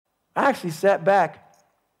I actually sat back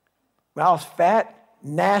when I was fat,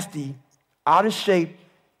 nasty, out of shape,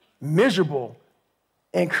 miserable,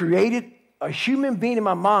 and created a human being in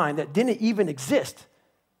my mind that didn't even exist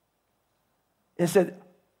and said,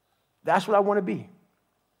 that's what I want to be.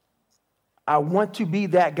 I want to be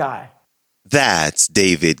that guy. That's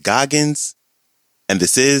David Goggins, and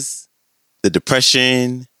this is the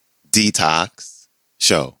Depression Detox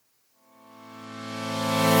Show.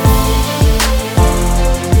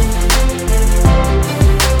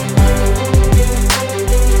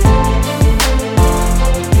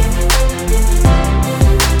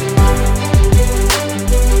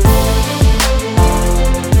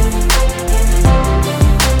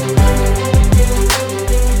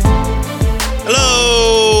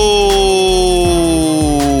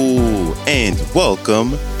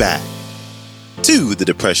 Welcome back to the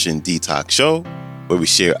Depression Detox Show, where we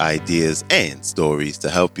share ideas and stories to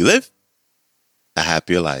help you live a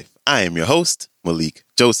happier life. I am your host, Malik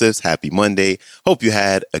Josephs. Happy Monday. Hope you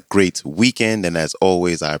had a great weekend. And as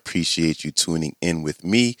always, I appreciate you tuning in with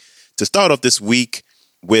me to start off this week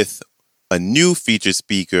with a new featured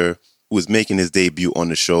speaker who is making his debut on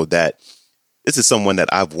the show. This is someone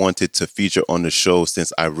that I've wanted to feature on the show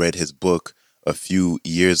since I read his book a few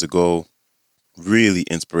years ago. Really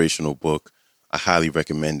inspirational book. I highly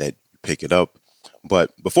recommend that you pick it up.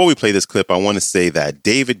 But before we play this clip, I want to say that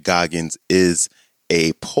David Goggins is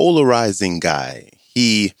a polarizing guy.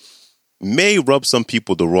 He may rub some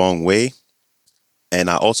people the wrong way. And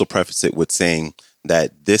I also preface it with saying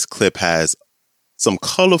that this clip has some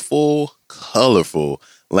colorful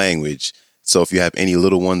language. So if you have any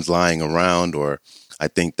little ones lying around, or I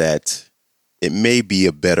think that it may be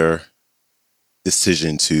a better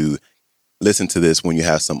decision to listen to this when you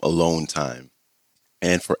have some alone time.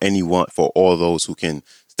 And for all those who can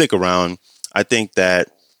stick around, I think that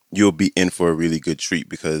you'll be in for a really good treat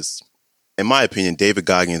because, in my opinion, David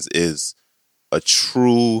Goggins is a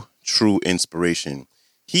true inspiration.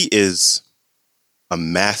 He is a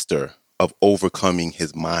master of overcoming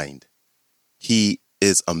his mind. He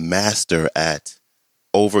is a master at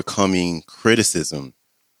overcoming criticism.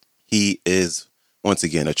 He is, once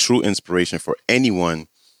again, a true inspiration for anyone,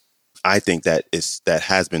 I think, that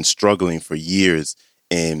has been struggling for years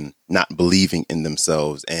in not believing in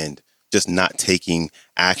themselves and just not taking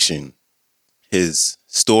action. His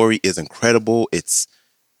story is incredible. It's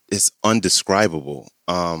undescribable.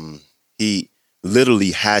 He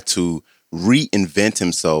literally had to reinvent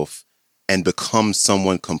himself and become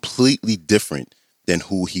someone completely different than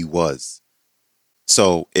who he was.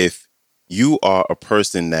 So if you are a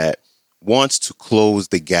person that wants to close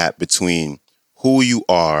the gap between who you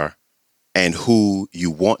are and who you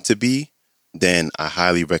want to be, then I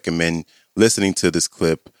highly recommend listening to this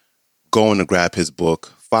clip, going to grab his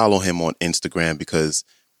book, follow him on Instagram, because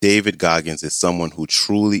David Goggins is someone who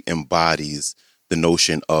truly embodies the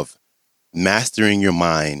notion of mastering your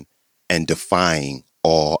mind and defying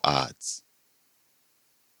all odds.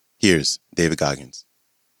 Here's David Goggins.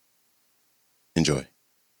 Enjoy.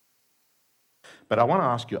 But I want to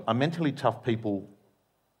ask you, are mentally tough people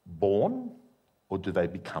born or do they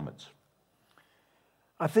become it?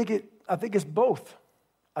 I think it's both.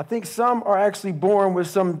 I think some are actually born with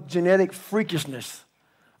some genetic freakishness.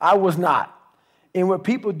 I was not. And what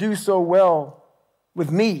people do so well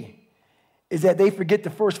with me is that they forget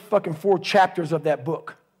the first fucking 4 chapters of that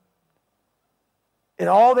book. And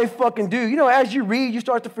all they fucking do, as you read, you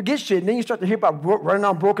start to forget shit. And then you start to hear about running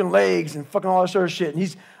on broken legs and fucking all that sort of shit. And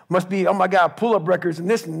he must be, oh my God, pull-up records and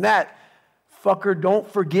this and that. Fucker, don't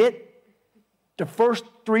forget the first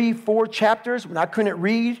 3-4 chapters when I couldn't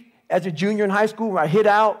read as a junior in high school, where I hid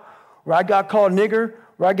out, where I got called nigger,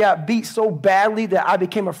 where I got beat so badly that I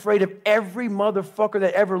became afraid of every motherfucker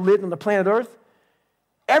that ever lived on the planet Earth.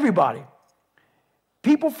 Everybody.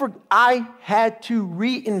 I had to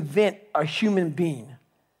reinvent a human being.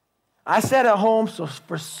 I sat at home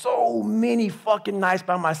for so many fucking nights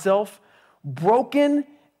by myself, broken,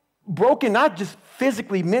 not just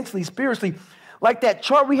physically, mentally, spiritually. Like that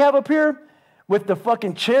chart we have up here with the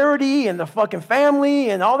fucking charity and the fucking family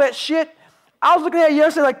and all that shit. I was looking at it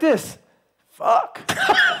yesterday like this. Fuck.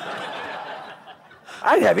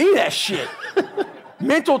 I didn't have any of that shit.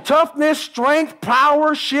 Mental toughness, strength,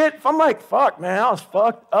 power, shit. I'm like, fuck, man, I was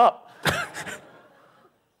fucked up.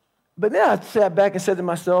 But then I sat back and said to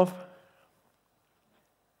myself,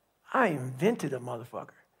 I invented a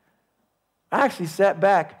motherfucker. I actually sat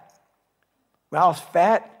back when I was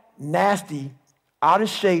fat, nasty, out of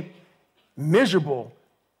shape, miserable,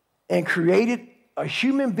 and created a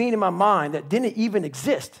human being in my mind that didn't even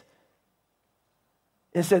exist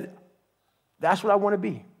and said, that's what I want to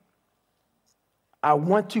be. I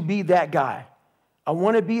want to be that guy. I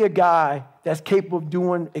want to be a guy that's capable of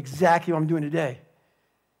doing exactly what I'm doing today.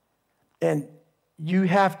 And you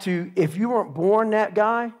have to, if you weren't born that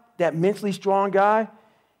guy, that mentally strong guy,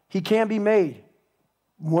 he can be made.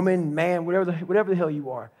 Woman, man, whatever the hell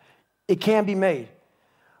you are. It can be made.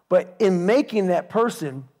 But in making that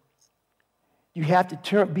person, you have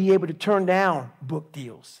to be able to turn down book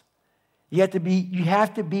deals. You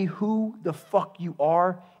have to be who the fuck you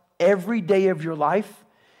are every day of your life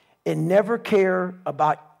and never care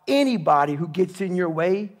about anybody who gets in your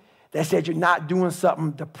way that says you're not doing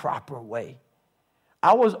something the proper way.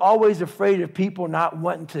 I was always afraid of people not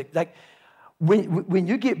wanting to, like, when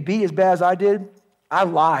you get beat as bad as I did, I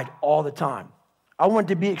lied all the time. I wanted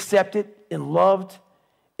to be accepted and loved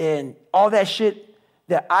and all that shit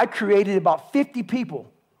that I created about 50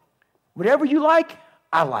 people. Whatever you like,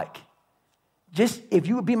 I like. Just if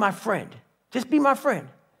you would be my friend, just be my friend.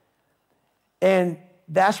 And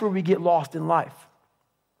that's where we get lost in life.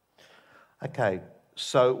 Okay,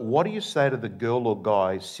 so what do you say to the girl or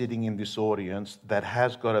guy sitting in this audience that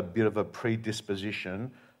has got a bit of a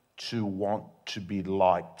predisposition to want to be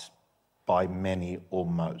liked by many or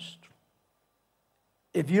most?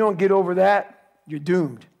 If you don't get over that, you're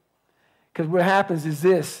doomed. Because what happens is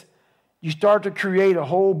this: you start to create a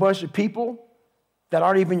whole bunch of people that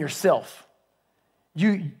aren't even yourself.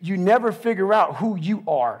 You never figure out who you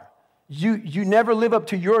are. You never live up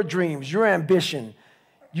to your dreams, your ambition.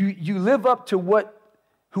 You live up to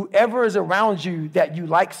whoever is around you that you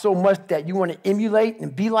like so much that you want to emulate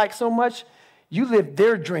and be like so much. You live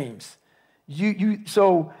their dreams. You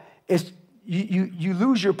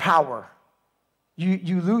lose your power.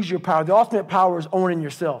 You lose your power. The ultimate power is owning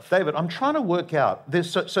yourself. David, I'm trying to work out.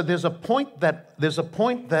 There's a point that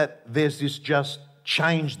there's this just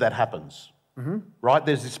change that happens. Mm-hmm. Right?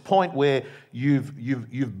 There's this point where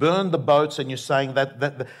you've burned the boats and you're saying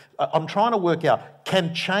that I'm trying to work out,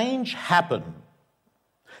 can change happen?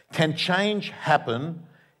 Can change happen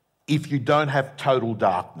if you don't have total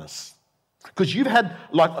darkness? Because you've had,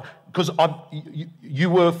 you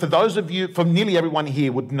were, for those of you, for nearly everyone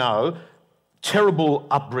here would know, terrible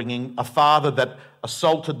upbringing, a father that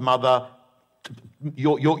assaulted mother.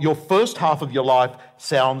 Your first half of your life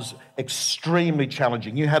sounds extremely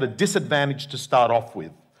challenging. You had a disadvantage to start off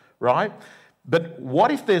with, right? But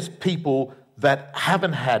what if there's people that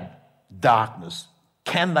haven't had darkness?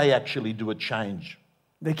 Can they actually do a change?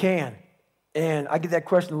 They can. And I get that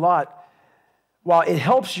question a lot. While it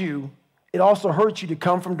helps you, it also hurts you to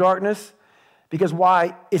come from darkness. Because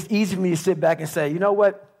why? It's easy for me to sit back and say, you know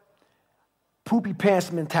what? Poopy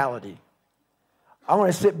pants mentality. I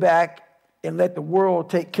want to sit back and let the world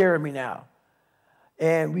take care of me now.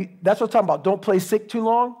 And that's what I'm talking about. Don't play sick too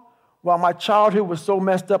long. While my childhood was so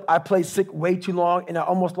messed up, I played sick way too long, and I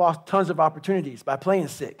almost lost tons of opportunities by playing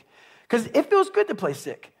sick. Because it feels good to play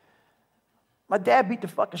sick. My dad beat the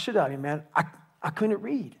fucking shit out of me, man. I couldn't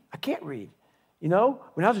read. I can't read. You know,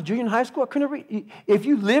 when I was a junior in high school, I couldn't read. If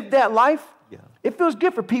you live that life, yeah, it feels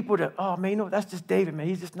good for people to, oh, man, you know, that's just David, man.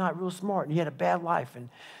 He's just not real smart, and he had a bad life. And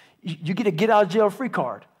you get a get-out-of-jail-free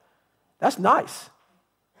card. That's nice.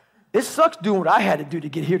 It sucks doing what I had to do to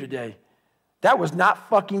get here today. That was not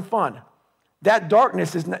fucking fun. That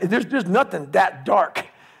darkness is, there's nothing that dark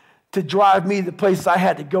to drive me to the places I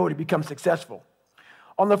had to go to become successful.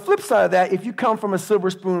 On the flip side of that, if you come from a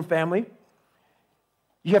silver spoon family,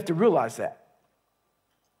 you have to realize that.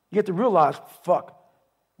 You have to realize, fuck,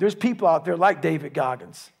 there's people out there like David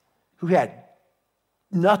Goggins who had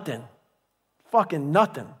nothing, fucking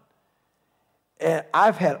nothing. And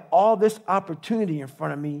I've had all this opportunity in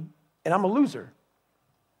front of me, and I'm a loser.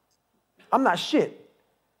 I'm not shit.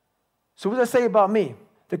 So what does that say about me?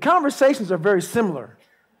 The conversations are very similar.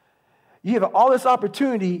 You have all this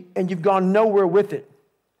opportunity, and you've gone nowhere with it.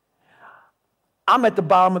 I'm at the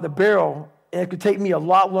bottom of the barrel, and it could take me a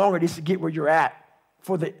lot longer just to get where you're at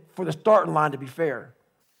for the starting line, to be fair.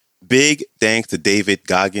 Big thanks to David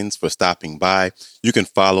Goggins for stopping by. You can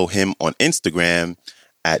follow him on Instagram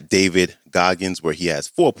at David Goggins, where he has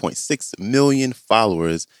 4.6 million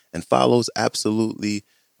followers and follows absolutely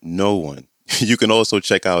no one. You can also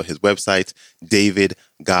check out his website,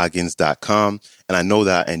 davidgoggins.com. And I know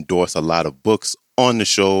that I endorse a lot of books on the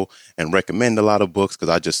show and recommend a lot of books because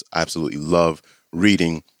I just absolutely love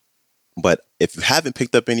reading. But if you haven't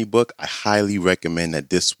picked up any book, I highly recommend that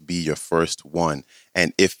this be your first one.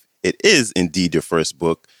 And if it is indeed your first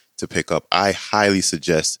book to pick up, I highly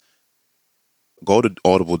suggest go to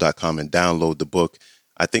audible.com and download the book.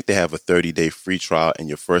 I think they have a 30-day free trial and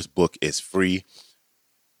your first book is free.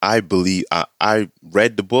 I believe I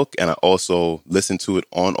read the book and I also listened to it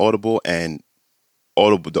on Audible, and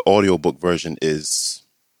the audiobook version is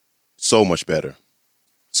so much better.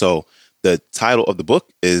 So the title of the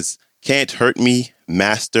book is Can't Hurt Me,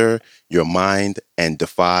 Master Your Mind and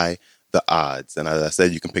Defy the Odds. And as I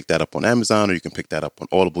said, you can pick that up on Amazon or you can pick that up on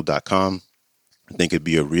audible.com. I think it'd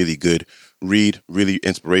be a really good read, really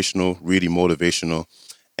inspirational, really motivational.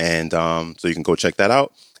 And so you can go check that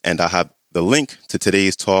out. And I'll have the link to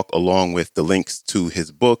today's talk along with the links to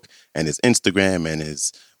his book and his Instagram and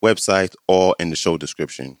his website all in the show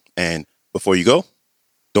description. And before you go,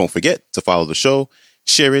 don't forget to follow the show,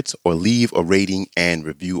 share it, or leave a rating and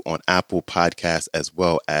review on Apple Podcasts as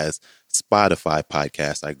well as Spotify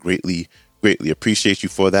Podcasts. I greatly, greatly appreciate you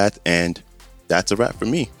for that. And that's a wrap for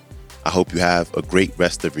me. I hope you have a great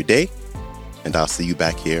rest of your day, and I'll see you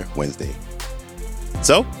back here Wednesday.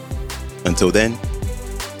 So, until then,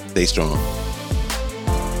 stay strong.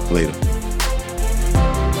 Later.